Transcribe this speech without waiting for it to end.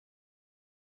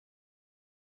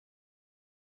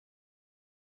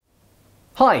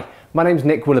Hi, my name's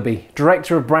Nick Willoughby,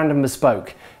 Director of Brandon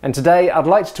Bespoke, and today I'd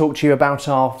like to talk to you about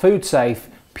our food safe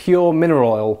pure mineral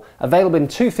oil available in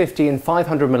 250 and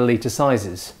 500ml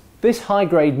sizes. This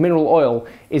high-grade mineral oil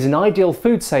is an ideal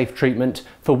food safe treatment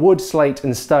for wood, slate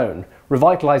and stone,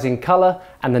 revitalising colour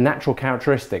and the natural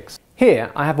characteristics.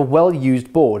 Here I have a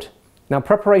well-used board. Now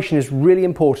preparation is really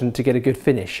important to get a good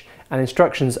finish, and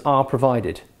instructions are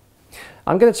provided.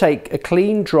 I'm going to take a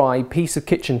clean, dry piece of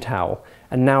kitchen towel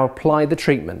and now apply the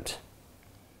treatment.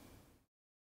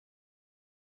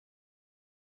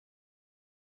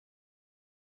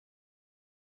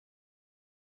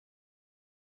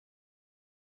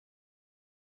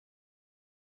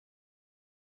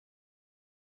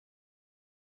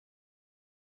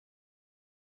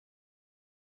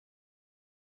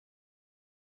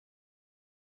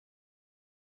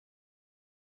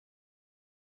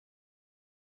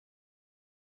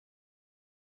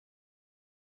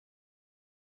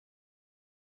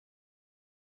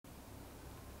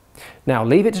 Now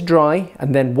leave it to dry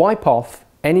and then wipe off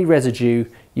any residue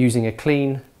using a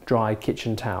clean, dry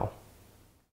kitchen towel.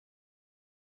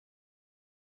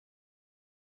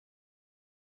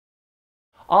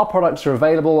 Our products are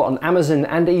available on Amazon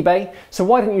and eBay, so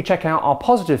why don't you check out our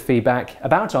positive feedback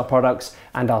about our products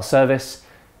and our service,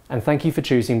 and thank you for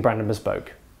choosing Brandon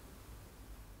Bespoke.